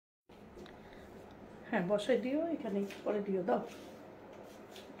হ্যাঁ বসাই দিও, এখানে পরে দিও, দাও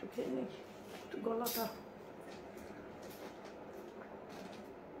একটু খেয়ে নেই, একটু গলাটা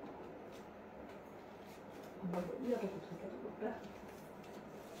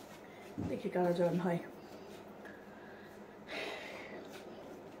দেখি কারা জয়েন হয়।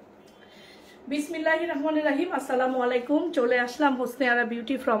 বিসমিল্লাহির রহমানির রহিম, আসসালামু আলাইকুম। চলে আসলাম Hosne Ara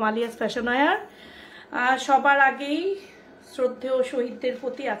beauty from alias fashion wire. সবার আগেই শ্রদ্ধেয় শহীদদের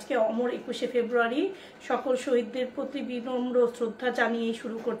প্রতি, আজকে অমর 21শে ফেব্রুয়ারি, সকল শহীদদের প্রতি বিনম্র শ্রদ্ধা জানিয়ে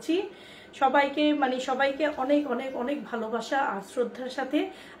শুরু করছি। সবাইকে অনেক অনেক অনেক ভালোবাসা আর শ্রদ্ধার সাথে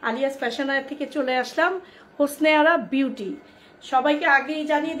আলিয়াস ফ্যাশন ওয়্যার থেকে চলে আসলাম হোসনে আরা বিউটি। সবাইকে আগেই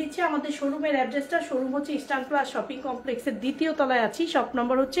জানিয়ে দিচ্ছি আমাদের শোরুমের অ্যাড্রেসটা। শোরুম হচ্ছে ইস্টার্ন প্লাস শপিং কমপ্লেক্সের 2য় তলায় আছি, শপ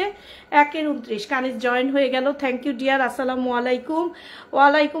নম্বর হচ্ছে 1-29। কানিজ জয়েন হয়ে গেল, থ্যাংক ইউ ডিয়ার। আসসালামু আলাইকুম।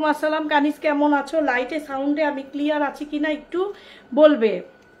 ওয়ালাইকুম আসসালাম। কানিজ কেমন আছো? লাইটে সাউন্ডে আমি ক্লিয়ার আছি কিনা একটু বলবে।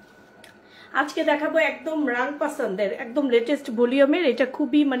 আজকে দেখাবো একদম রাংপাসান্দের একদম লেটেস্ট ভলিউমের, এটা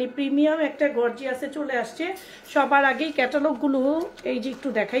খুবই প্রিমিয়াম একটা গর্জিয়াসে চলে আসছে। সবার আগেই ক্যাটালগুলো এই যে একটু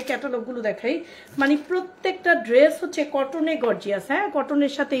দেখাই, ক্যাটালগুলো দেখাই। প্রত্যেকটা ড্রেস হচ্ছে কটনে গর্জিয়াস, হ্যাঁ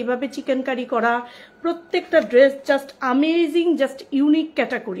কটনের সাথে এইভাবে চিকেনকারি করা প্রত্যেকটা dress just amazing, just unique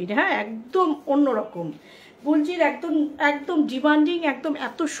ক্যাটাগরির, হ্যাঁ একদম অন্যরকম। গুলজির একদম একদম ডিমান্ডিং, একদম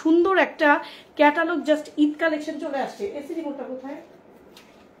এত সুন্দর একটা ক্যাটালগ, জাস্ট ঈদ কালেকশন চলে আসছে। এসি রিমোটটা কোথায়?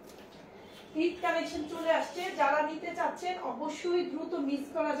 ঈদ কালেকশন চলে আসছে, যারা নিতে চাচ্ছেন অবশ্যই দ্রুত মিস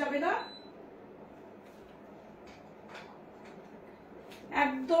করা যাবে না।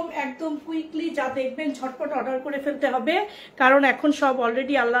 একদম একদম কুইকলি যা দেখবেন ঝটপট অর্ডার করে ফেলতে হবে, কারণ এখন সব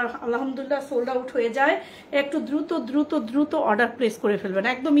অলরেডি আলহামদুলিল্লাহ সোল্ড আউট হয়ে যায়। একটু দ্রুত দ্রুত দ্রুত অর্ডার প্লেস করে ফেলবেন।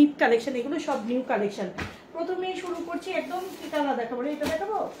 একদম ঈদ কালেকশন, এগুলো সব নিউ কালেকশন। প্রথমেই শুরু করছি, একদম কি কালার দেখাবো? এটা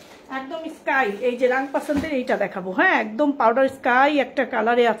দেখাবো একদম স্কাই, এই যে রাংপাসান্দের এইটা দেখাবো, হ্যাঁ একদম পাউডার স্কাই একটা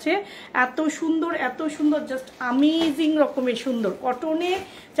কালারে আছে। এত সুন্দর এত সুন্দর, জাস্ট আমেজিং রকমের সুন্দর। কটনে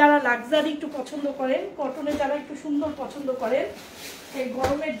যারা লাক্সারি একটু পছন্দ করেন, কটনে যারা একটু সুন্দর পছন্দ করেন, এই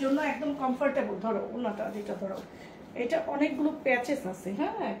গরমের জন্য একদম কমফোর্টেবল। ধরো ওনাটা, যেটা ধরো এটা অনেকগুলো প্যাচেস আছে,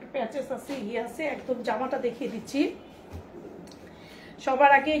 হ্যাঁ একটু প্যাচেস আছে, আছে একদম। জামাটা দেখিয়ে দিচ্ছি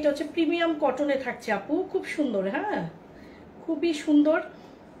সবার আগে। এটা হচ্ছে প্রিমিয়াম কটনে থাকছে আপু, খুব সুন্দর, হ্যাঁ খুবই সুন্দর,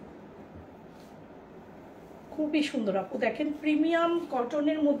 খুবই সুন্দর আপু। দেখেন প্রিমিয়াম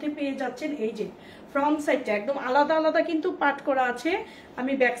কটনের মধ্যে পেয়ে যাচ্ছেন। এই যে ফ্রন্ট সাইডটা একদম আলাদা আলাদা কিন্তু পার্ট করা আছে,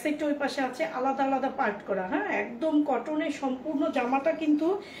 আমি ব্যাক সাইডটা ওই পাশে আছে আলাদা আলাদা পার্ট করা, হ্যাঁ একদম কটনের সম্পূর্ণ জামাটা কিন্তু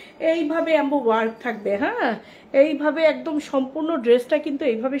এইভাবে এমবো ওয়ার্ক থাকবে, হ্যাঁ এইভাবে একদম সম্পূর্ণ ড্রেসটা কিন্তু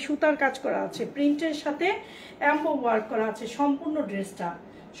এইভাবে সুতার কাজ করা আছে, প্রিন্টের সাথে এমবো ওয়ার্ক করা আছে সম্পূর্ণ ড্রেসটা।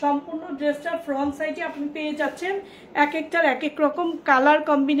 সম্পূর্ণ ড্রেসটার ফ্রন্ট সাইডে আপনি পেয়ে যাচ্ছেন এক একটার এক এক রকম কালার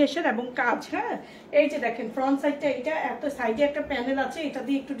কম্বিনেশন এবং কাজ, হ্যাঁ এই যে দেখেন ফ্রন্ট সাইডটা, এটা এত সাইডে একটা প্যানেল আছে, এটা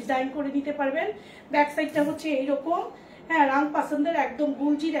দিয়ে একটু ডিজাইন করে নিতে পারবেন। ব্যাক সাইডটা হচ্ছে এইরকম, হ্যাঁ রাংপাসান্দের একদম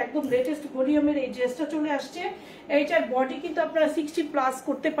গুলজির একদম লেটেস্ট ভলিউমের এই ড্রেসটা চলে আসছে। এইটার বডি কিন্তু আপনারা 60+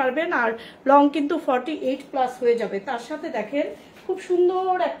 করতে পারবেন, আর লং কিন্তু 48+ হয়ে যাবে। তার সাথে দেখেন খুব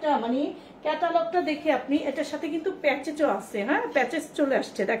সুন্দর একটা ক্যাটালগটা দেখে আপনি, এটার সাথে কিন্তু প্যাচেসও আছে, হ্যাঁ প্যাচেস চলে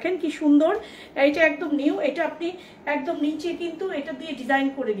আসছে, দেখেন কি সুন্দর। এইটা একদম নিউ, এটা আপনি একদম নিচে কিন্তু এটা দিয়ে ডিজাইন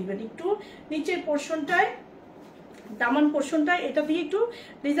করে নেবেন, একটু নিচের পোর্শনটায় দামান পোর্শনটায় এটা দিয়ে একটু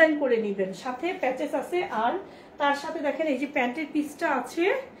ডিজাইন করে নেবেন, সাথে প্যাচেস আছে। আর তার সাথে দেখেন এই যে প্যান্টের পিসটা আছে,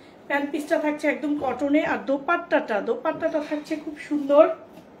 প্যান্ট পিসটা থাকছে একদম কটনে, আর দোপাট্টাটা থাকছে খুব সুন্দর।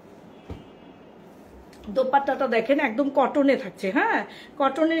 দোপাট্টাটা দেখেন একদম কটনে থাকছে, হ্যাঁ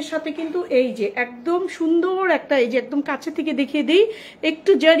কটনের সাথে কিন্তু এই যে একদম সুন্দর একটা, এই যে একদম কাছে থেকে দেখিয়ে দিই,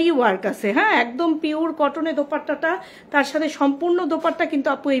 একটু জারি ওয়ার্ক আছে, হ্যাঁ একদম পিওর কটনে দোপাট্টাটা। তার সাথে সম্পূর্ণ দোপাট্টা কিন্তু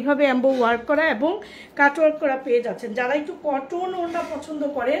আপু এইভাবে এমবো ওয়ার্ক করা এবং কাট ওয়ার্ক করা পেয়ে যাচ্ছেন। যারা একটু কটন ওড়না পছন্দ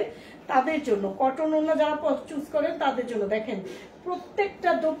করেন তাদের জন্য, কটন ওড়না যারা চুজ করেন তাদের জন্য দেখেন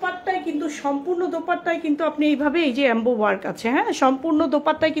প্রত্যেকটা দোপাট্টায় কিন্তু, সম্পূর্ণ দোপাট্টায় কিন্তু আপনি এইভাবে এই যে এমবো ওয়ার্ক আছে, হ্যাঁ সম্পূর্ণ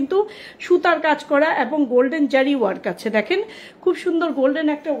দোপাট্টায় কিন্তু সুতার কাজ করা এবং গোল্ডেন জারি ওয়ার্ক আছে। দেখেন খুব সুন্দর গোল্ডেন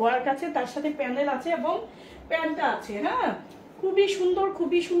একটা ওয়ার্ক আছে, তার সাথে প্যানেল আছে এবং প্যান্টটা আছে, হ্যাঁ খুবই সুন্দর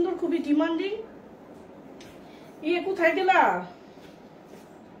খুবই সুন্দর, খুবই ডিমান্ডিং। কোথায় গেলা?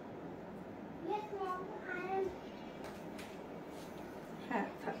 হ্যাঁ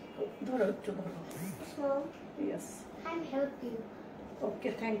ধরো একটু ধরো। Yes. I'm help you.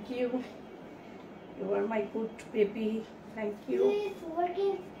 Okay, thank you. You are my good baby. Thank you. She is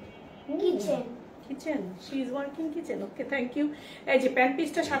working kitchen. Kitchen. She is working kitchen. Okay, thank you. এই যে প্যান্ট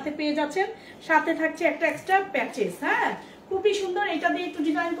পিসটা সাথে পেয়ে যাচ্ছেন, সাথে থাকছে একটা এক্সট্রা প্যাচেস, হ্যাঁ খুবই সুন্দর। এটা দিয়ে একটু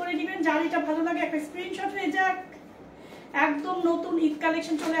ডিজাইন করে দিবেন, যার এটা ভালো লাগে একটা স্ক্রিনশট হয়ে যাক। একদম নতুন ঈদ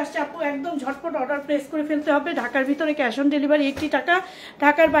কালেকশন চলে আসছে আপু, একদম ঝটপট অর্ডার প্লেস করে ফেলতে হবে। ঢাকার ভিতরে ক্যাশ অন ডেলিভারি 80 টাকা,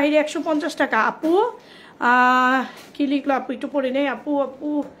 ঢাকার বাইরে 150 টাকা। আপু কি লিখলো আপু, একটু পরে নেই আপু।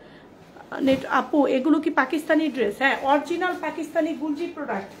 আপু এগুলো কি পাকিস্তানি ড্রেস? হ্যাঁ, অরিজিনাল পাকিস্তানি গুলজি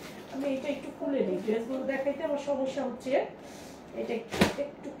প্রোডাক্ট। আমি এটা একটু খুলে নিই, ড্রেসগুলো দেখাইতে আমার সমস্যা হচ্ছে। এটা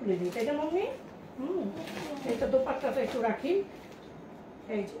একটু খুলে নিই, তাই না মাম্মি? এটা দোপাট্টাটা একটু রাখি,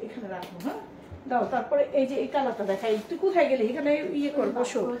 এই যে এখানে রাখবো। হ্যাঁ দাও, তারপরে এই যে এই কালারটা দেখাই। তুই কোথায় গেলি? এখানে ইয়ে কর,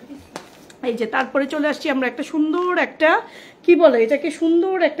 বসো। এই যে তারপরে চলে আসছি আমরা একটা সুন্দর একটা কি বলে এটাকে,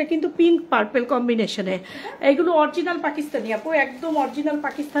 সুন্দর একটা কিন্তু পিঙ্ক পার্পেল কম্বিনেশনে। এইগুলো অরিজিনাল পাকিস্তানি আপু, একদম অরিজিনাল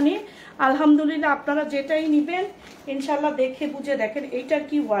পাকিস্তানি। আলহামদুলিল্লাহ আপনারা যেটাই নিবেন ইনশাল্লাহ দেখে বুঝে দেখেন এইটার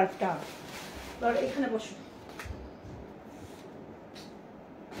কি ওয়ার্কটা। ধর এখানে বসো,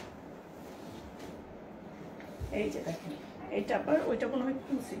 এই যে দেখেন এইটা আবার ওইটা কোনো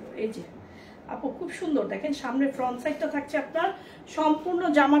খুলছিল। এই যে আপু খুব সুন্দর দেখেন, সামনে ফ্রন্ট সাইডটা থাকছে আপনার সম্পূর্ণ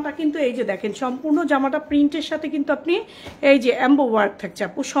জামাটা কিন্তু এই যে দেখেন সম্পূর্ণ জামাটা প্রিন্টের সাথে কিন্তু আপনি এই যে এমবো ওয়ার্ক থাকছে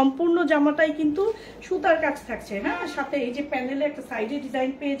আপু, সম্পূর্ণ জামাটাই কিন্তু সুতার কাজ থাকছে। হ্যাঁ, সাথে এই যে প্যানেলে একটা সাইডে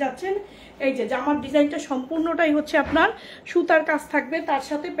ডিজাইন পেয়ে যাচ্ছেন। এই যে জামার ডিজাইনটা সম্পূর্ণটাই হচ্ছে আপনার সুতার কাজ থাকবে, তার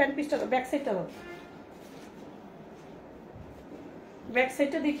সাথে প্যান্ট পিসটা ব্যাক সাইডটা দাও, ব্যাক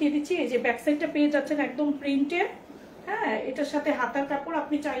সাইডটা দেখিয়ে দিচ্ছি। এই যে ব্যাক সাইডটা পেয়ে যাচ্ছেন একদম প্রিন্টের। হ্যাঁ, এটার সাথে হাতার কাপড়,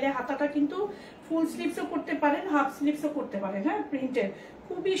 আপনি চাইলে হাতাটা কিন্তু ফুল স্লিভসও করতে পারেন, হাফ স্লিভসও করতে পারেন। হ্যাঁ, প্রিন্টের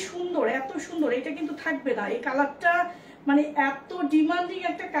খুবই সুন্দর, এত সুন্দর। এটা কিন্তু থাকবে না, এই কালারটা মানে এত ডিমান্ডিং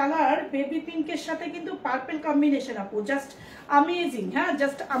একটা কালার, বেবি পিঙ্কের সাথে কিন্তু পার্পল কম্বিনেশন আপু, জাস্ট আমেজিং। হ্যাঁ,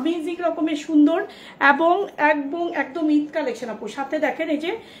 জাস্ট আমেজিং রকমের সুন্দর এবং একদম ঈদ কালেকশন আপু। সাথে দেখেন এই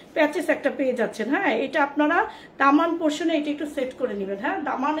যে প্যাচেস একটা পেয়ে যাচ্ছেন। হ্যাঁ, এটা আপনারা দামান পোর্শনে এটা একটু সেট করে নেবেন। হ্যাঁ,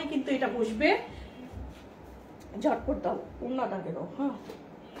 দামানে কিন্তু এটা বসবে, ঝটপট দাও উন্নাটা দাও। হ্যাঁ,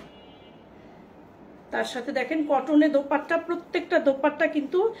 তার সাথে দেখেন কটনের দোপাট্টা, প্রত্যেকটা দোপাট্টা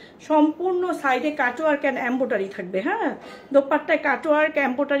কিন্তু সম্পূর্ণ সাইডে কাটওয়ার্ক অ্যান্ড এমব্রয়ডারি থাকবে। হ্যাঁ, দোপাট্টায় কাটওয়ার্ক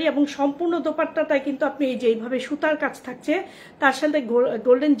এমব্রয়ডারি এবং সম্পূর্ণ দোপাট্টাটায় কিন্তু আপনি এই যে এইভাবে সুতার কাজ থাকছে, তার সাথে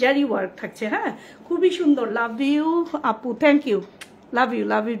গোল্ডেন জারি ওয়ার্ক থাকছে। হ্যাঁ, খুবই সুন্দর। লাভ ইউ আপু, thank you, love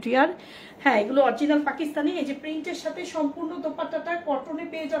you dear. হ্যাঁ, এগুলো অরিজিনাল পাকিস্তানি। এই যে প্রিন্টের সাথে সম্পূর্ণ দোপাট্টাটা কটনে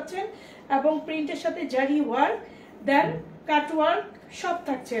পেয়ে যাচ্ছেন এবং প্রিন্টের সাথে জারি ওয়ার্ক দেন কাটওয়ার্ক সব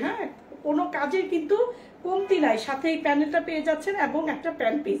থাকছে। হ্যাঁ, কোনো কাজের কিন্তু কমতি নাই। সাথে এই প্যানেলটা পেয়ে যাচ্ছেন এবং একটা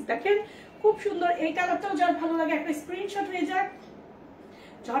প্যান্ট পিস দেখেন খুব সুন্দর। এই কালারটাও যার ভালো লাগে একটা স্ক্রিনশট হয়ে যাক,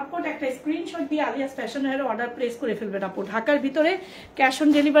 ঝটপট একটা স্ক্রিনশট দিয়ে আলিয়াস ফ্যাশন হাউসের অর্ডার প্লেস করে ফেলবেন আপু। ঢাকার ভিতরে ক্যাশ অন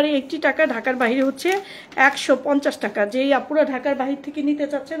ডেলিভারি 80 টাকা, ঢাকার বাইরে হচ্ছে 150 টাকা। যেই আপুরা ঢাকার বাইরে থেকে নিতে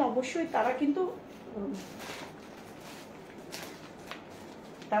চাচ্ছেন অবশ্যই তারা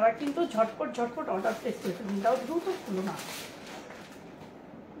কিন্তু ঝটপট অর্ডার প্লেস করে ফেলবেন। দাও দ্রুত খুলো না,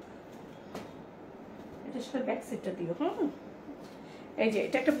 এটার সাথে ব্যাক সাইডটা দিও। এই যে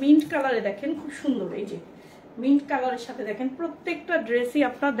এটা একটা মিন্ট কালারে দেখেন খুব সুন্দর। এই যে মিন্ট কালারের সাথে দেখেন প্রত্যেকটা ড্রেসই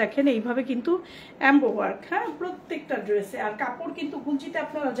আপনারা দেখেন এইভাবে কিন্তু এমবো ওয়ার্ক। হ্যাঁ, প্রত্যেকটা ড্রেসে। আর কাপড় কিন্তু গুলজিতে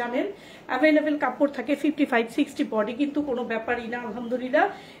আপনারা জানেন অ্যাভেলেবেল কাপড় থাকে 55-60 বডি কিন্তু কোনো ব্যাপারই না আলহামদুলিল্লাহ।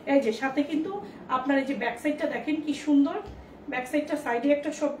 এই যে সাথে কিন্তু আপনার এই যে ব্যাক সাইডটা দেখেন কি সুন্দর, ব্যাক সাইডটা সাইডে একটা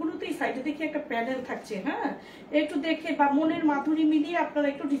সবগুলোতেই সাইডে দেখি একটা প্যানেল থাকছে। হ্যাঁ, একটু দেখে বা মনের মাধুরী মিলিয়ে আপনারা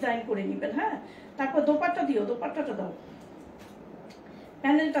একটু ডিজাইন করে নেবেন। হ্যাঁ, তারপর দোপাট্টা দিও, দোপাট্টাটা দাও,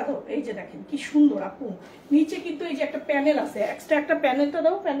 প্যানেলটা দাও। এই যে দেখেন কি সুন্দর আপু, নিচে কিন্তু এই যে একটা প্যানেল আছে এক্সট্রা, একটা প্যানেলটা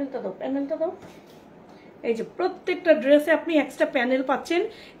দাও, প্যানেলটা দাও। এই যে প্রত্যেকটা ড্রেসে আপনি এক্সট্রা প্যানেল পাচ্ছেন।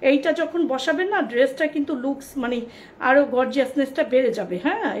 এইটা যখন বসাবেন না ড্রেসটা কিন্তু লুকস মানে আরো গর্জিয়াসনেসটা বেড়ে যাবে।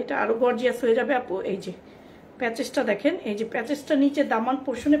 হ্যাঁ, এটা আরো গর্জিয়াস হয়ে যাবে আপু। এই যে প্যাচেসটা দেখেন, এই যে প্যাচেসটা নিচে দামান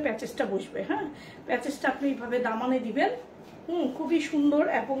পোর্শনে প্যাচেসটা বসবে। হ্যাঁ, প্যাচেসটা আপনি এইভাবে দামানে দিবেন। খুবই সুন্দর।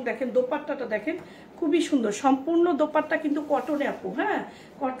 এবং দেখেন দোপাট্টাটা দেখেন খুবই সুন্দর, সম্পূর্ণ দোপাট্টা কিন্তু কটনে আপু। হ্যাঁ,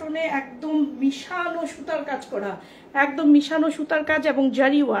 কটনে একদম মিশানো সুতার কাজ করা, একদম মিশানো সুতার কাজ এবং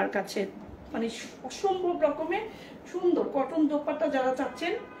জারি ওয়ার্ক আছে, মানে অসম্ভব রকমের সুন্দর কটন দোপাট্টা যারা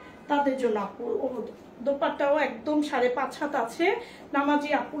চাচ্ছেন তাদের জন্য আপু। দোপাট্টাও একদম 5.5 হাত আছে, নামাজি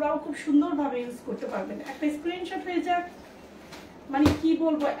আপুরাও খুব সুন্দরভাবে ইউজ করতে পারবেন। একটা স্ক্রিনশট হয়ে যাক, মানে কি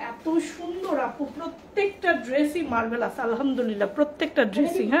বলবো এত সুন্দর আপু, প্রত্যেকটা ড্রেসই মার্ভেলাস আলহামদুলিল্লাহ, প্রত্যেকটা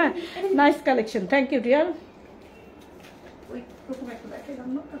ড্রেসই। হ্যাঁ, nice collection, thank you dear. ওই রকম একটা দেখাইলাম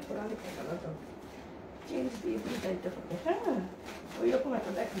না, তারপর আরেকটা কালার দাও, চেঞ্জ দিয়ে দিতে হবে। হ্যাঁ, ওই রকম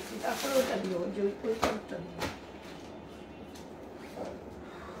একটা দেখাচ্ছি, তারপরে ওটা দিও, ওই যে ওই কালারটা দিও।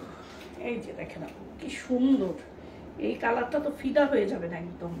 এই যে দেখেন আপু কি সুন্দর, এই কালারটা তো ফিদা হয়ে যাবে না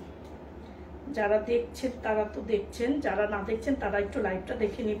একদম। যারা দেখছেন তারা তো দেখছেন, যারা না দেখছেন তারা একটু লাইভটা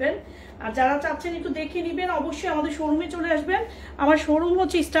দেখে নেবেন। আর যারা চাচ্ছেন একটু দেখে নেবেন অবশ্যই আমাদের শোরুমে চলে আসবেন। আমার শোরুম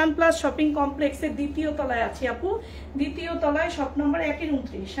হচ্ছে ইস্টার্ন প্লাস শপিং কমপ্লেক্সের 2য় তলায় আছি আপু, 2য় তলায় শপ নাম্বার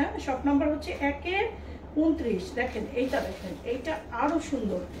 1-29। হ্যাঁ, শপ নাম্বার হচ্ছে 1-29। দেখেন এইটা, দেখেন এইটা আরো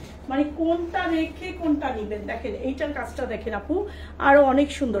সুন্দর, মানে কোনটা রেখে কোনটা নিবেন। দেখেন এইটার কাজটা দেখেন আপু, আরো অনেক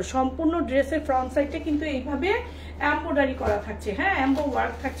সুন্দর। সম্পূর্ণ ড্রেসের ফ্রন্ট সাইডে কিন্তু এইভাবে এমব্রয়ডারি করা থাকছে। হ্যাঁ, এমব্রো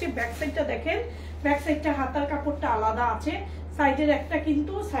ওয়ার্ক থাকছে। ব্যাক সাইডটা দেখেন, ব্যাক সাইডটা হাতার কাপড়টা আলাদা আছে, সাইডের একটা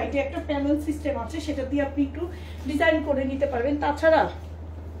কিন্তু সাইডে একটা প্যানেল সিস্টেম আছে, সেটা দিয়ে আপনি একটু ডিজাইন করে নিতে পারবেন। তাছাড়া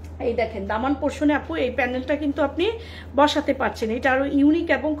এই দেখেন দামান পোর্শনে আপু এই প্যানেলটা কিন্তু আপনি বসাতে পারছেন, এটা আরো ইউনিক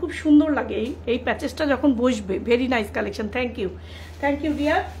এবং খুব সুন্দর লাগে এই প্যাচেসটা যখন বসবে। Very nice collection, thank you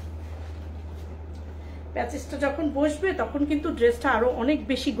dear. প্যাচেসটা যখন বসবে তখন কিন্তু ড্রেসটা আরো অনেক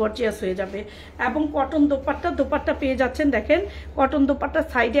বেশি গর্জিয়াস হয়ে যাবে। এবং কটন দোপাট্টা পেয়ে যাচ্ছেন। দেখেন কটন দোপাট্টা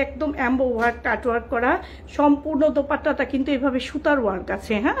সাইডে একদম এমব্রো ওয়ার্ক, কাট ওয়ার্ক করা। সম্পূর্ণ দোপাট্টাটা কিন্তু এইভাবে সুতার ওয়ার্ক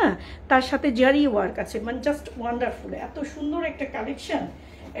আছে। হ্যাঁ, তার সাথে জারি ওয়ার্ক আছে, মানে জাস্ট ওয়ান্ডারফুল, এত সুন্দর একটা কালেকশন।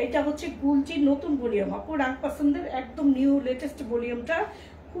 এইটা হচ্ছে গুলজির নতুন ভলিউম আপু, রাংপাসান্দের একদম নিউ লেটেস্ট ভলিউমটা,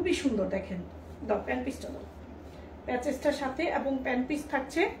 খুবই সুন্দর। দেখেন দাও প্যান্ট পিসটা দাও, প্যাচেসটার সাথে এবং প্যান্ট পিস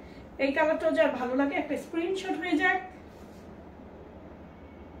থাকছে। এই কালারটাও যার ভালো লাগে একটা স্ক্রিনশট হয়ে যায়।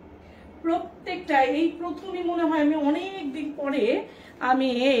 প্রত্যেকটা এই প্রথমই মনে হয় আমি অনেক দিন পরে আমি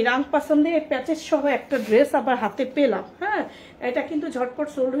এই রাংপাসান্দের প্যাচেস সহ একটা ড্রেস আবার হাতে পেলাম। হ্যাঁ, এটা কিন্তু ঝটপট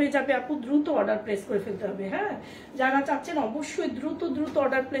সোল্ড হয়ে যাবে আপু, দ্রুত অর্ডার প্লেস করে ফেলতে হবে। হ্যাঁ, যারা চাচ্ছেন অবশ্যই দ্রুত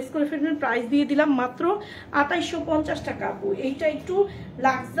অর্ডার প্লেস করে ফেলবেন। প্রাইস দিয়ে দিলাম মাত্র 2850 টাকা আপু। এইটা একটু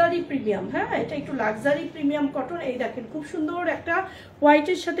লাক্সারি প্রিমিয়াম। হ্যাঁ, এটা একটু লাক্সারি প্রিমিয়াম কটন। এই দেখেন খুব সুন্দর একটা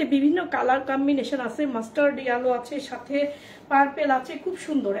হোয়াইটের সাথে বিভিন্ন কালার কম্বিনেশন আছে, মাস্টার্ড ইয়েলো আছে, সাথে পার্পেল আছে, খুব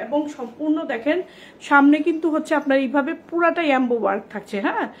সুন্দর। এবং সম্পূর্ণ দেখেন সামনে কিন্তু হচ্ছে আপনার এইভাবে পুরাটাই এমব্রো ওয়ার্ক থাকছে।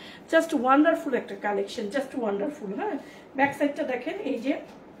 হ্যাঁ, জাস্ট ওয়ান্ডারফুল একটা কালেকশন, জাস্ট ওয়ান্ডারফুল। হ্যাঁ, ব্যাক সাইডটা দেখেন, এই যে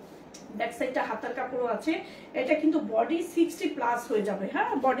ব্যাক সাইডটা হাতার কাপড়ও আছে। এটা কিন্তু বডি 60+ হয়ে যাবে।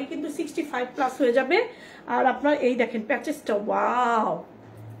 হ্যাঁ, বডি কিন্তু 65+ হয়ে যাবে। আর আপনার এই দেখেন প্যাচেসটা, ওয়াও,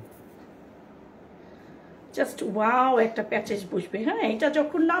 জাস্ট ওয়াও একটা প্যাচেস বসবে। হ্যাঁ, এটা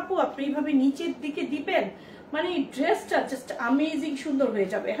যখন নাপু আপনি এইভাবে নিচের দিকে দিবেন, মানে ড্রেসটা জাস্ট আমেজিং সুন্দর হয়ে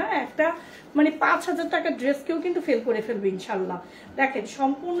যাবে। হ্যাঁ, একটা মানে 5000 টাকার ড্রেসকেও কিন্তু ফেল করে ফেলবে ইনশাল্লাহ। দেখেন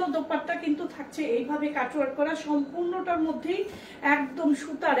সম্পূর্ণ দোপাট্টা কিন্তু থাকছে এইভাবে কাটওয়ার্ক করা, সম্পূর্ণটার মধ্যেই একদম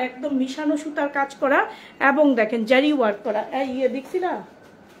সুতার, একদম মিশানো সুতার কাজ করা, এবং দেখেন জারি ওয়ার্ক করা। ইয়ে দেখছি না,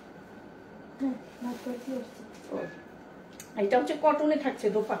 এটা হচ্ছে কটনে থাকছে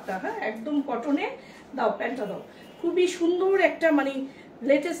দোপাট্টা। হ্যাঁ, একদম কটনে। দাও প্যান্টটা দাও, খুবই সুন্দর একটা মানে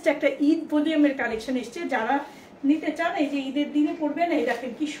লেটেস্ট একটা ঈদ ভলিউমের কালেকশন এসছে। যারা নিতে চান এই যে ঈদের দিনে পরবেন, এই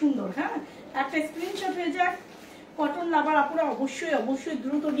দেখেন কি সুন্দর। হ্যাঁ, একটা স্ক্রিনশট হয়ে যাক। কটন লাভার আপনারা অবশ্যই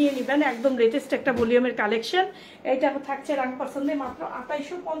দ্রুত নিয়ে নেবেন, একদম লেটেস্ট একটা ভলিউমের কালেকশন। এটা থাকছে রাংপাসান্দে মাত্র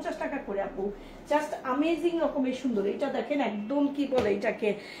 2850 টাকা করে আপু, জাস্ট আমেজিং রকমের সুন্দর। এটা দেখেন একদম কি বলে এটাকে,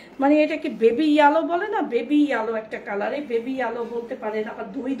 মানে এটাকে বেবি ইয়েলো বলে না, বেবি ইয়েলো একটা কালারে, বেবি ইয়েলো বলতে পারেন, আবার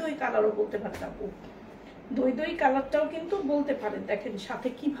দই কালারও বলতে পারেন আপু, দই কালারটাও কিন্তু বলতে পারেন। দেখেন সাথে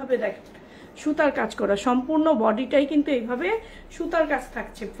কিভাবে দেখেন সুতার কাজ করা, সম্পূর্ণ বডিটাই কিন্তু এইভাবে সুতার কাজ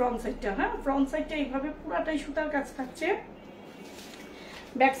থাকছে। ফ্রন্ট সাইডটা, হ্যাঁ ফ্রন্ট সাইডটা এইভাবে পুরাটাই সুতার কাজ থাকছে।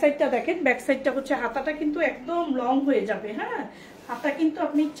 ব্যাক সাইডটা দেখেন, ব্যাক সাইডটা হচ্ছে হাতাটা কিন্তু একদম লং হয়ে যাবে। হ্যাঁ, হাতা কিন্তু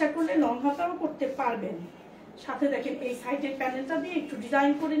আপনি ইচ্ছা করলে লং হাতাও করতে পারবেন। সাথে দেখেন এই সাইডের প্যানেলটা দিয়ে একটু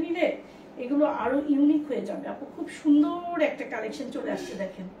ডিজাইন করে নিলে এগুলো আরো ইউনিক হয়ে যাবে আপু। খুব সুন্দর একটা কালেকশন চলে আসছে।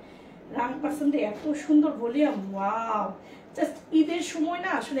 দেখেন রাংপাসান্দে এত সুন্দর ভলিউম, ওয়াও। জাস্ট ঈদের সময়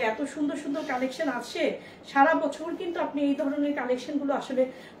না আসলে এত সুন্দর সুন্দর কালেকশন আসে, সারা বছর কিন্তু আপনি এই ধরনের কালেকশনগুলো আসলে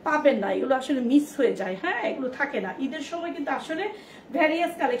পাবেন না, এগুলো আসলে মিস হয়ে যায়। হ্যাঁ, এগুলো থাকে না ঈদের সময়, কিন্তু আসলে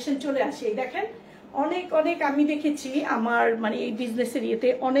ভ্যারিয়াস কালেকশন চলে আসে। এই দেখেন অনেক আমি দেখেছি আমার মানে এই বিজনেসের ইয়েতে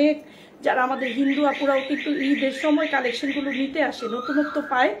অনেক যারা আমাদের হিন্দু আপুরাও কিন্তু ঈদের সময় কালেকশনগুলো নিতে আসে, নতুনত্ব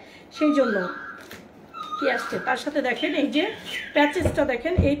পায়, সেই জন্য কি আসছে। তার সাথে দেখেন এই যে প্যাচেসটা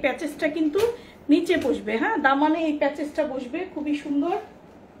দেখেন, এই প্যাচেসটা কিন্তু নিচে বসবে। হ্যাঁ, দামানে এই প্যাচেসটা বসবে, খুবই সুন্দর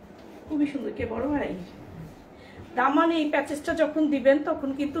কে বড় ভাই। দামানে এই প্যাচেসটা যখন দিবেন তখন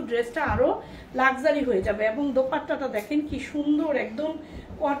কিন্তু ড্রেসটা আরো লাক্সারি হয়ে যাবে। এবং দোপাট্টাটা দেখেন কি সুন্দর, একদম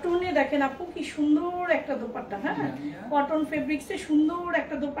কটনে দেখেন আপু কি সুন্দর একটা দোপাট্টা। হ্যাঁ, কটন ফেব্রিক্সে সুন্দর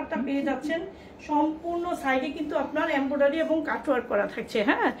একটা দোপাট্টা পেয়ে যাচ্ছেন। সম্পূর্ণ সাইডে কিন্তু আপনার এমব্রয়ডারি এবং কাটওয়ার্ক করা থাকছে।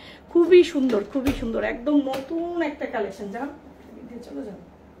 হ্যাঁ, খুবই সুন্দর, একদম নতুন একটা কালেকশন। যান চলে যান,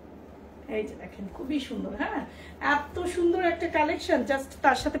 এই যে দেখেন খুবই সুন্দর। হ্যাঁ, এত সুন্দর একটা কালেকশন, জাস্ট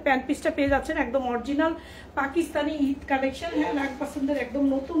তার সাথে প্যান্ট পিসটা পেয়ে যাচ্ছেন একদম অরিজিনাল পাকিস্তানি ঈদ কালেকশন। হ্যাঁ, রাংপাসান্দের একদম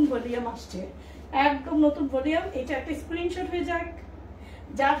নতুন ভলিউম আসছে, একদম নতুন ভলিউম। এটা একটা স্ক্রিনশট হয়ে যাক।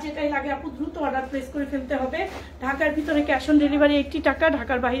 যার যেটাই লাগে আপু দ্রুত অর্ডার প্লেস করে ফেলতে হবে। ঢাকার ভিতরে ক্যাশ অন ডেলিভারি 80 টাকা,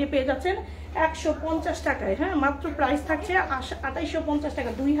 ঢাকার বাইরে পেয়ে যাচ্ছেন 150 টাকায়। হ্যাঁ, মাত্র প্রাইস থাকছে 2850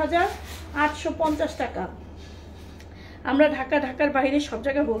 টাকা, 2850 টাকা। আমরা ঢাকার বাইরে সব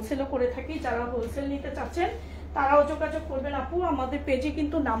জায়গায় হোলসেলও করে থাকি। যারা হোলসেল নিতে চাচ্ছেন তারাও যোগাযোগ করবেন আপু। আমাদের পেজে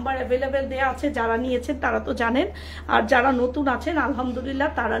কিন্তু নাম্বার অ্যাভেলেবেল দেওয়া আছে, যারা নিয়েছেন তারা তো জানেন, আর যারা নতুন আছেন আলহামদুলিল্লাহ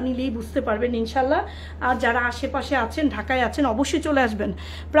তারা নিলেই বুঝতে পারবেন ইনশাল্লাহ। আর যারা আশেপাশে আছেন, ঢাকায় আছেন, অবশ্যই চলে আসবেন।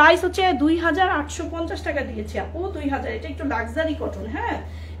 প্রাইস হচ্ছে 2850 টাকা দিয়েছি আপু, 2000। এটা একটু লাক্সারি কটন। হ্যাঁ,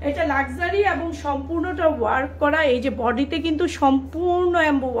 এটা লাক্সারি এবং সম্পূর্ণটা ওয়ার্ক করা। এই যে বডিতে কিন্তু সম্পূর্ণ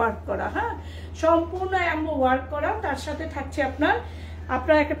এমবো ওয়ার্ক করা। হ্যাঁ, সম্পূর্ণ এমবো ওয়ার্ক করা। তার সাথে থাকছে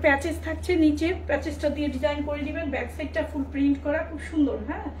আপনার একটা প্যাচেস থাকছে, নিচে প্যাচেসটা দিয়ে ডিজাইন করে দিবেন। ব্যাক সাইডটা ফুল প্রিন্ট করা, খুব সুন্দর।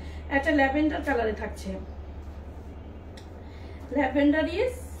 হ্যাঁ, একটা ল্যাভেন্ডার কালারে থাকছে। Lavender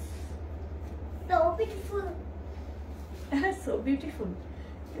is So beautiful. হ্যাঁ, সো বিউটিফুল।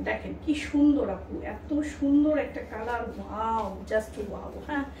 দেখেন কি সুন্দর আপু, এত সুন্দর একটা কালার। Wow, just wow.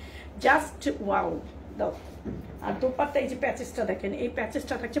 হ্যাঁ, জাস্ট ওয়াও। দাও। আর দোপাট্টা, এই যে প্যাচেসটা দেখেন, এই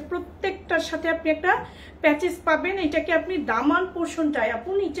প্যাচেসটা থাকছে প্রত্যেকটার সাথে। আপনি একটা প্যাচেস পাবেন। এটাকে আপনি দামান পোর্শনটায়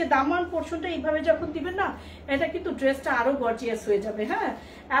আপু, নিচে দামান পোর্শনটা এইভাবে যখন দিবেন না, এটা কিন্তু ড্রেসটা আরো গর্জিয়াস হয়ে যাবে। হ্যাঁ,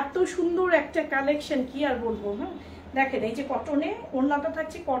 এত সুন্দর একটা কালেকশন, কি আর বলবো। হ্যাঁ, দেখেন এই যে কটনে, ওড়নাটা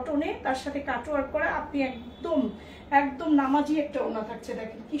থাকছে কটনে, তার সাথে কাটওয়ার্ক করা। আপনি একদম নামাজি একটা ওড়না থাকছে।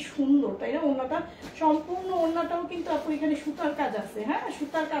 দেখেন কি সুন্দর, তাই না? ওড়নাটা সম্পূর্ণ, ওড়নাটাও কিন্তু আপু এখানে সুতার কাজ আছে। হ্যাঁ,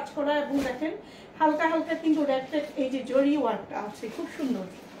 সুতার কাজ করা, এবং দেখেন হালকা হালকা কিন্তু রেড এই যে জরি ওয়ার্কটা আছে, খুব সুন্দর।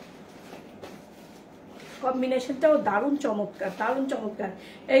 কম্বিনেশনটাও দারুণ চমৎকার, দারুণ চমৎকার।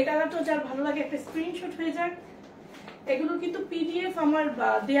 এই কালারটাও যার ভালো লাগে একটা স্ক্রিনশট হয়ে যাক। এগুলো কিন্তু পিডিএফ আমার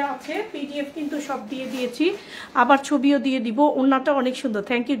দেয়া আছে, পিডিএফ কিন্তু সব দিয়ে দিয়েছি, আবার ছবিও দিয়ে দিব। ওড়নাটা অনেক সুন্দর।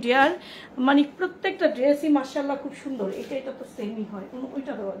 Thank you dear. মানে প্রত্যেকটা ড্রেসই মাশাআল্লাহ খুব সুন্দর। এটা তো সেমই হয়,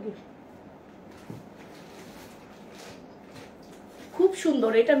 ওইটা তো আগে খুব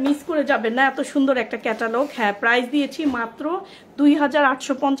সুন্দর। এটা মিস করে যাবেন না, এত সুন্দর একটা ক্যাটালগ। হ্যাঁ, প্রাইস দিয়েছি মাত্র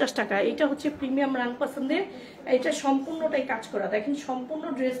 2850 টাকা। এটা হচ্ছে প্রিমিয়াম রাংপাসান্দের। এটা সম্পূর্ণটাই কাজ করা। দেখেন সম্পূর্ণ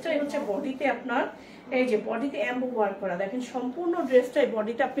ড্রেসটাই হচ্ছে বডিতে আপনার এই যে বডিতে এমবো ওয়ার্ক করা। দেখেন সম্পূর্ণ ড্রেসটাই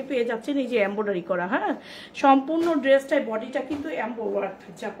বডিতে আপনি পেয়ে যাচ্ছেন এই যে এমব্রয়ডারি করা। হ্যাঁ, সম্পূর্ণ ড্রেসটাই বডিটা কিন্তু এমবো ওয়ার্ক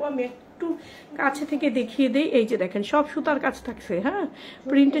থাকছে আপু। আমি একটু কাছে থেকে দেখিয়ে দেই। এই যে দেখেন সব সুতার কাজ থাকছে। হ্যাঁ,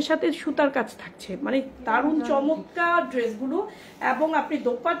 প্রিন্টের সাথে সুতার কাজ থাকছে, মানে দারুণ চমৎকার ড্রেসগুলো। এবং আপনি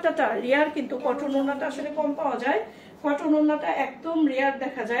দোপাট্টাটা রেয়ার, কিন্তু কটন ওড়নাটা আসলে কম পাওয়া যায়। কটন ওড়নাটা একদম রেয়ার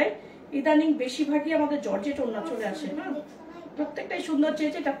দেখা যায়। ইদানিং বেশিরভাগই আমাদের জর্জেট ওড়না চলে আসে। হ্যাঁ, প্রত্যেকটাই সুন্দর। যে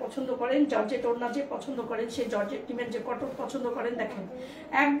যেটা পছন্দ করেন, জর্জেট ওড়না যে পছন্দ করেন, সেই জর্জেট টিমের যে কটন পছন্দ করেন, দেখেন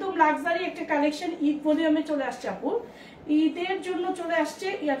একদম লাক্সারি একটা কালেকশন। ঈদ ভলিউমে চলে আসছে আপু, ঈদের জন্য চলে আসছে।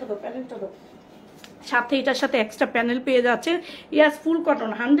 ইয়াটা তো প্যানেলটা তো সাথে, এটার সাথে এক্সট্রা প্যানেল পেয়ে যাচ্ছে। ইয়াস, ফুল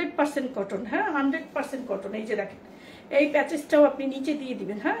কটন, 100% কটন। হ্যাঁ, 100% কটন। এই যে দেখেন এই প্যাচেসটাও আপনি নিচে দিয়ে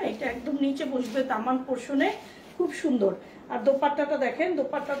দিবেন। হ্যাঁ, এটা একদম নিচে বসবে দামান পোর্শনে, খুব সুন্দর। আর দোপাট্টাটা দেখেন,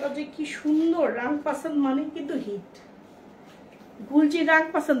 দোপাট্টাটা যে কি সুন্দর। রাংপাসান্দ মানে কিন্তু হিট, গুলজি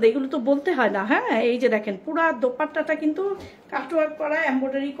রাংপাসান্দ, এগুলো তো বলতে হয় না। হ্যাঁ, এই যে দেখেন পুরা দোপাট্টাটা কিন্তু কাটওয়ার্ক করা,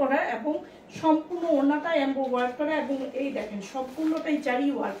 এমব্রয়ডারি করা, এবং সম্পূর্ণ ওড়নাটা এমব্রো ওয়ার্ক করা, এবং এই দেখেন সম্পূর্ণটাই জারি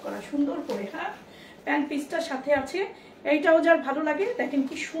ওয়ার্ক করা সুন্দর করে। হ্যাঁ, প্যান্ট পিসটার সাথে আছে। এইটাও যার ভালো লাগে, দেখেন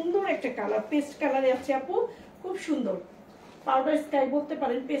কি সুন্দর একটা কালার, পেস্ট কালারে আছে আপু, খুব সুন্দর। পাউডার স্কাই বলতে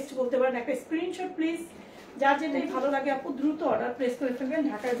পারেন, পেস্ট বলতে পারেন। একটা স্ক্রিনশট প্লিজ, যার যেটাই ভালো লাগে আপু দ্রুত অর্ডার প্লেস করে ফেলবেন।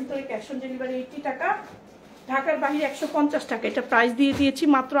 ঢাকার ভিতরে ক্যাশ অন ডেলিভারি 80 টাকা, ঢাকার বাইরে 150 টাকা। এটা প্রাইস দিয়ে দিয়েছি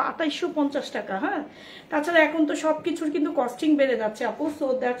মাত্র 2850 টাকা। হ্যাঁ, তাছাড়া এখন তো সব কিছুর কিন্তু কস্টিং বেড়ে যাচ্ছে আপু, সো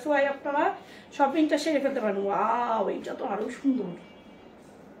দ্যাটস ওয়াই আপনারা শপিংটা সেরে ফেলতে পারেন। ওয়াও, এইটা তো আরো সুন্দর।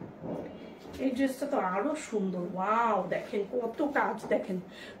 এই ড্রেসটা তো আরো সুন্দর। ওয়াও, দেখেন কত কাজ। দেখেন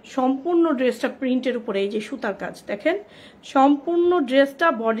সম্পূর্ণ ড্রেসটা প্রিন্টের উপরে এই যে সুতার কাজ। দেখেন সম্পূর্ণ ড্রেসটা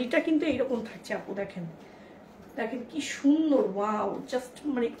বডিটা কিন্তু এইরকম থাকছে আপু। দেখেন দেখেন কি সুন্দর। ওয়াও, জাস্ট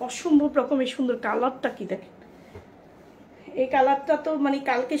মানে অসম্ভব রকমের সুন্দর। কালারটা কি দেখেন, এই কালারটা তো মানে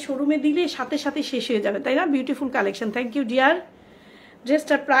কালকে শোরুমে দিলে সাথে সাথে শেষ হয়ে যাবে, তাই না? Beautiful collection. Thank you dear.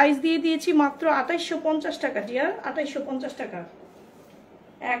 ড্রেসটার প্রাইস দিয়ে দিয়েছি মাত্র 2850 টাকা ডিয়ার, 2850 টাকা।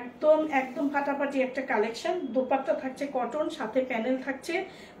 একদম ফাটাফাটি একটা কালেকশন। দোপাট্টা থাকছে কটন, সাথে প্যানেল থাকছে,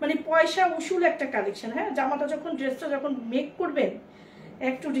 মানে পয়সা উসুল একটা কালেকশন। হ্যাঁ, জামাটা যখন, ড্রেসটা যখন মেক করবেন,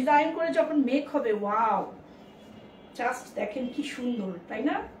 একটু ডিজাইন করে যখন মেক হবে, ওয়াও, জাস্ট দেখেন কি সুন্দর, তাই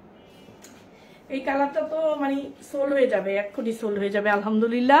না? এই কালারটা তো মানে সোল হয়ে যাবে, এক্ষুনি সোল হয়ে যাবে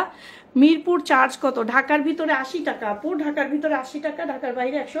আলহামদুলিল্লাহ। মিরপুর চার্জ কত? ঢাকার ভিতরে 80 টাকা আপু, ঢাকার ভিতরে 80 টাকা, ঢাকার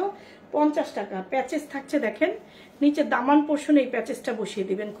বাইরে 150 টাকা। প্যাচেস থাকছে দেখেন, নিচে দামান পোর্শনে এই প্যাচেসটা বসিয়ে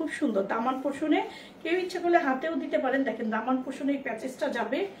দিবেন, খুব সুন্দর দামান পোর্শনে। কেউ ইচ্ছা করলে হাতেও দিতে পারেন, দেখেন দামান পোর্শনে এই প্যাচেসটা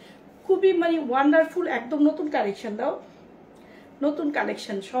যাবে, খুবই মানে ওয়ান্ডারফুল, একদম নতুন কালেকশন দাও, নতুন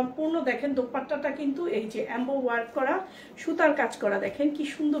কালেকশন সম্পূর্ণ। দেখেন দোপাট্টাটা কিন্তু এই যে এমবো ওয়ার্ক করা, সুতার কাজ করা, দেখেন কি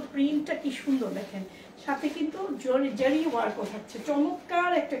সুন্দর প্রিন্টটা, কি সুন্দর দেখেন, সাথে কিন্তু জারি ওয়ার্কও থাকছে, চমৎকার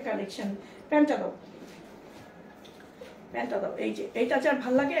একটা কালেকশন। প্যান্টটা দাও, প্যান্টটা দাও, এই যে এইটা যার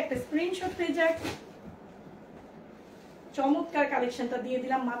ভালো লাগে একটা স্ক্রিনশট হয়ে যায়। চমৎকার কালেকশনটা দিয়ে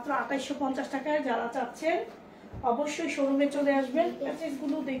দিলাম মাত্র 2850 টাকায়। যারা চাচ্ছেন অবশ্যই শোরুমে চলে আসবেন।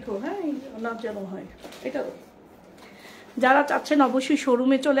 প্যাচেসগুলো দেখো, হ্যাঁ না যেন হয় এটা। যারা চাচ্ছেন অবশ্যই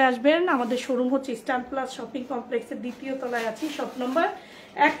শোরুমে চলে আসবেন। আমাদের শোরুম হচ্ছে স্টার প্লাস শপিং কমপ্লেক্সের 2য় তলায় আছি, শপ নম্বর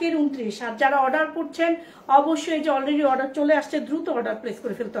 1-29। আর যারা অর্ডার করছেন অবশ্যই, যে অলরেডি অর্ডার চলে আসছে, দ্রুত অর্ডার প্লেস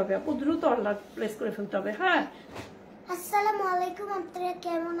করে ফেলতে হবে আপু, দ্রুত অর্ডার প্লেস করে ফেলতে হবে। হ্যাঁ, আসসালামু আলাইকুম, আপনারা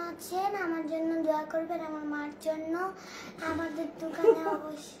কেমন আছেন? আমার জন্য দোয়া করবেন, আমার মার জন্য। আমাদের দোকানে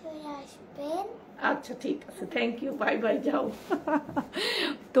অবশ্যই আসবেন। আচ্ছা ঠিক আছে, থ্যাংক ইউ, বাই বাই, যাও।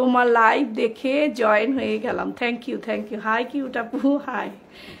 তোমার লাইভ দেখে জয়েন হয়ে গেলাম, thank you, thank you. High cute আপু, হাই।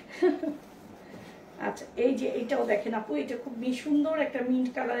 আচ্ছা এই যে এইটাও দেখেন আপু, এটা খুব সুন্দর একটা মিন্ট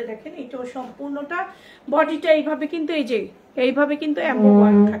কালারে, দেখেন এটাও সম্পূর্ণটা বডিটা এইভাবে কিন্তু এই যে এইভাবে কিন্তু এমবো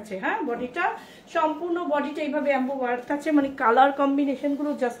ওয়ার্ক থাকছে। হ্যাঁ, বডিটা সম্পূর্ণ বডিটা এইভাবে এমবো ওয়ার্ক থাকছে, মানে কালার কম্বিনেশন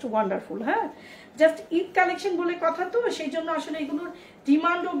গুলো জাস্ট ওয়ান্ডারফুল। হ্যাঁ, জাস্ট ঈদ কালেকশন বলে কথা, তো সেই জন্য আসলে এগুলোর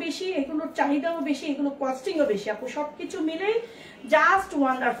ডিমান্ডও বেশি, এগুলোর চাহিদাও বেশি, এগুলো কস্টিংও বেশি আপু, সবকিছু মিলেই জাস্ট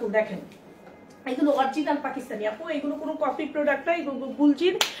ওয়ান্ডারফুল। দেখেন এগুলো অরিজিনাল পাকিস্তানি আপু, এগুলো কোনো কপি প্রোডাক্ট না, এগুলো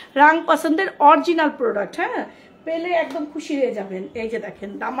গুলজির রাং পছন্দের অরিজিনাল প্রোডাক্ট। হ্যাঁ, পেলে একদম খুশি হয়ে যাবেন। এই যে দেখেন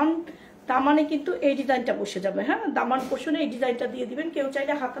দামানে কিন্তু এই ডিজাইনটা বসে যাবে। হ্যাঁ, দামান পোষণে এই ডিজাইনটা দিয়ে দিবেন, কেউ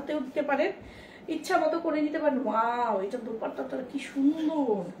চাইলে হাতাতেও দিতে পারেন, ইচ্ছা মতো করে নিতে পারেন। ওয়াও, এটা দোপাট্টাটা কি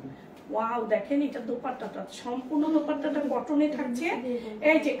সুন্দর, ওয়াও দেখেন এটা দোপাট্টাটা, সম্পূর্ণ দোপাট্টাটা কটনে থাকছে,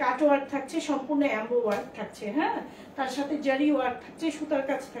 এই যে কাট ওয়ার্ক থাকছে, সম্পূর্ণ এমবো ওয়ার্ক থাকছে। হ্যাঁ, তার সাথে জারি ওয়ার্ক থাকছে, সুতার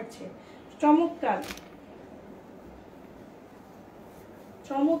কাজ থাকছে, চমৎকার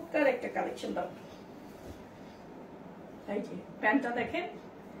চমৎকার একটা কালেকশন দাও। এই যে প্যান্টটা দেখেন,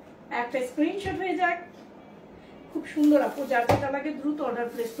 একটা স্ক্রিনশট হয়ে যাক, খুব সুন্দর আপু, যার যেটা লাগে দ্রুত অর্ডার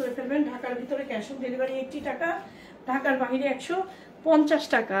প্লেস করে ফেলবেন। ঢাকার ভিতরে ক্যাশ অন ডেলিভারি 80 টাকা, ঢাকার বাইরে 150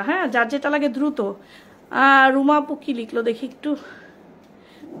 টাকা। হ্যাঁ, যার যেটা লাগে দ্রুত। রুমা আপু কি লিখলো দেখি একটু,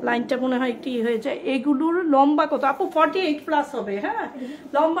 লাইনটা মনে হয় একটু হয়ে যায়। এগুলোর লম্বা কত আপু? 48 প্লাস হবে। হ্যাঁ,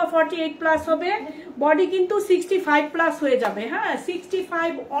 লম্বা 48 প্লাস হবে, বডি কিন্তু 65 প্লাস হয়ে যাবে। হ্যাঁ,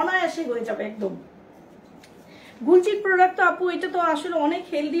 65 অনায়াসে হয়ে যাবে একদম। গুলজির প্রোডাক্ট তো আপু, এটা তো আসলে অনেক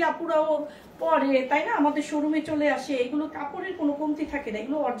হেলদি আপুরাও পরে, তাই না? আমাদের শোরুমে চলে আসে, এগুলো কাপড়ের কোনো কমতি থাকে না,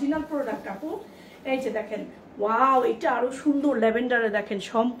 এগুলো অরিজিনাল প্রোডাক্ট আপু। এই যে দেখেন, ওয়াও এটা আরো সুন্দর ল্যাভেন্ডারে, দেখেন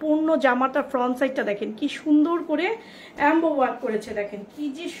সম্পূর্ণ জামাটা ফ্রন্ট সাইডটা দেখেন কি সুন্দর করে এমবো ওয়ার্ক করেছে, দেখেন কি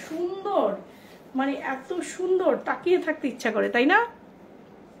যে সুন্দর, মানে এত সুন্দর, তাকিয়ে থাকতে ইচ্ছা করে, তাই না?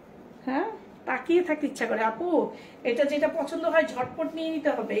 হ্যাঁ, তাকিয়ে থাকতে ইচ্ছা করে আপু। এটা যেটা পছন্দ হয় ঝটপট নিয়ে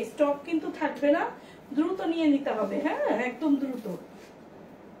নিতে হবে, স্টক কিন্তু থাকবে না, দ্রুত নিয়ে নিতে হবে। হ্যাঁ, একদম দ্রুত।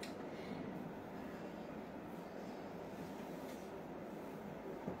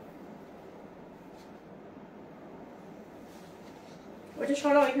 ওইটা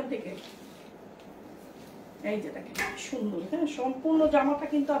সরাও এখান থেকে। এই যে দেখেন সুন্দর। হ্যাঁ, সম্পূর্ণ জামাটা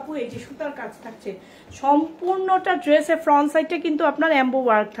কিন্তু আপু এই যে সুতার কাজ থাকছে, সম্পূর্ণটা ড্রেসের ফ্রন্ট সাইডে কিন্তু আপনার এমবো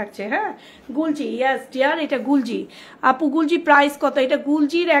ওয়ার্ক থাকছে। হ্যাঁ, গুলজি, ইয়েস ডিয়ার, এটা গুলজি আপু। গুলজি প্রাইস কত? এটা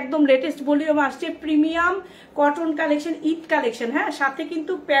গুলজির একদম লেটেস্ট ভলিউম আসছে, premium cotton collection, Eid collection. হ্যাঁ, সাথে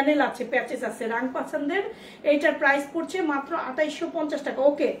কিন্তু প্যানেল আছে, প্যাচেস আছে, রাং পছন্দের। এইটার প্রাইস পড়ছে মাত্র 2850 টাকা।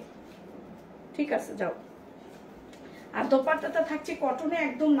 ওকে ঠিক আছে, যাও। আর দোপাট্টাটা থাকছে কটনে,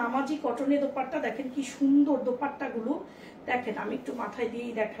 একদম নামাজি কটনে দোপাট্টা, দেখেন কি সুন্দর দোপাট্টাগুলো, দেখেন আমি একটু মাথায়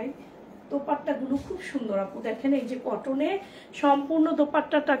দিয়েই দেখাই, দোপাট্টাগুলো খুব সুন্দর আপু, দেখেন এই যে কটনে সম্পূর্ণ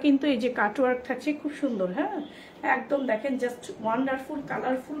দোপাট্টাটা কিন্তু এই যে কাটওয়ার্ক থাকছে, খুব সুন্দর। হ্যাঁ, একদম দেখেন জাস্ট ওয়ান্ডারফুল,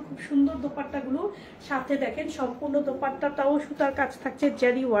 কালারফুল, খুব সুন্দর দোপাট্টাগুলো। সাথে দেখেন সম্পূর্ণ দোপাট্টাটাও সুতার কাজ থাকছে,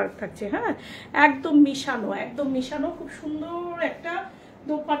 জারি ওয়ার্ক থাকছে। হ্যাঁ, একদম মিশানো, একদম মিশানো, খুব সুন্দর একটা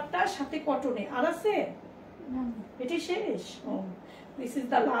দোপাট্টা, সাথে কটনে। আর আছে এটি শেষ? This is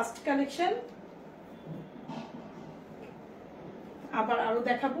the last collection. আবার আরো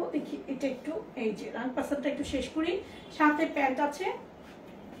দেখাবো, দেখি এটা একটু, এই যে রাং পাসারটা একটু শেষ করি। সাথে প্যান্ট আছে,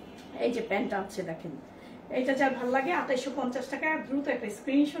 এই যে প্যান্টটা আছে দেখেন, এইটা যার ভালো লাগে 2850 টাকা, দ্রুত একটা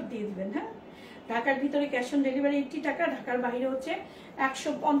স্ক্রিনশট দিয়ে দিবেন। হ্যাঁ, ঢাকার ভিতরে ক্যাশ অন ডেলিভারি 80 টাকা, ঢাকার বাইরে হচ্ছে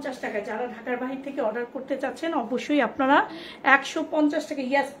 150 টাকা। যারা ঢাকার বাইরে থেকে অর্ডার করতে চাচ্ছেন অবশ্যই আপনারা 150 টাকা,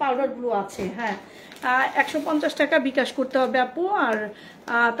 ইয়াস পাউডার ব্লু আছে, হ্যাঁ 150 টাকা বিকাশ করতে হবে আপু। আর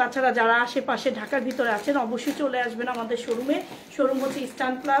তাছাড়া যারা আশেপাশে ঢাকার ভিতরে আছেন অবশ্যই চলে আসবেন আমাদের শোরুমে। শোরুম হচ্ছে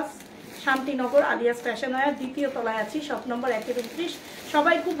eastern plus, Shantinagar, alias fashion wire, 2য় তলায় আছি, শপ নম্বর 129।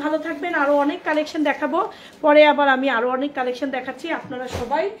 সবাই খুব ভালো থাকবেন। আরও অনেক কালেকশন দেখাবো, পরে আবার আমি আরও অনেক কালেকশন দেখাচ্ছি। আপনারা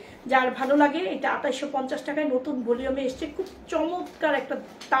সবাই যার ভালো লাগে, এটা 2850 টাকায় নতুন ভলিউমে এসছে, খুব চমৎকার একটা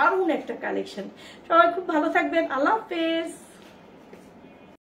দারুণ একটা কালেকশন। সবাই খুব ভালো থাকবেন, আল্লাহ হাফেজ।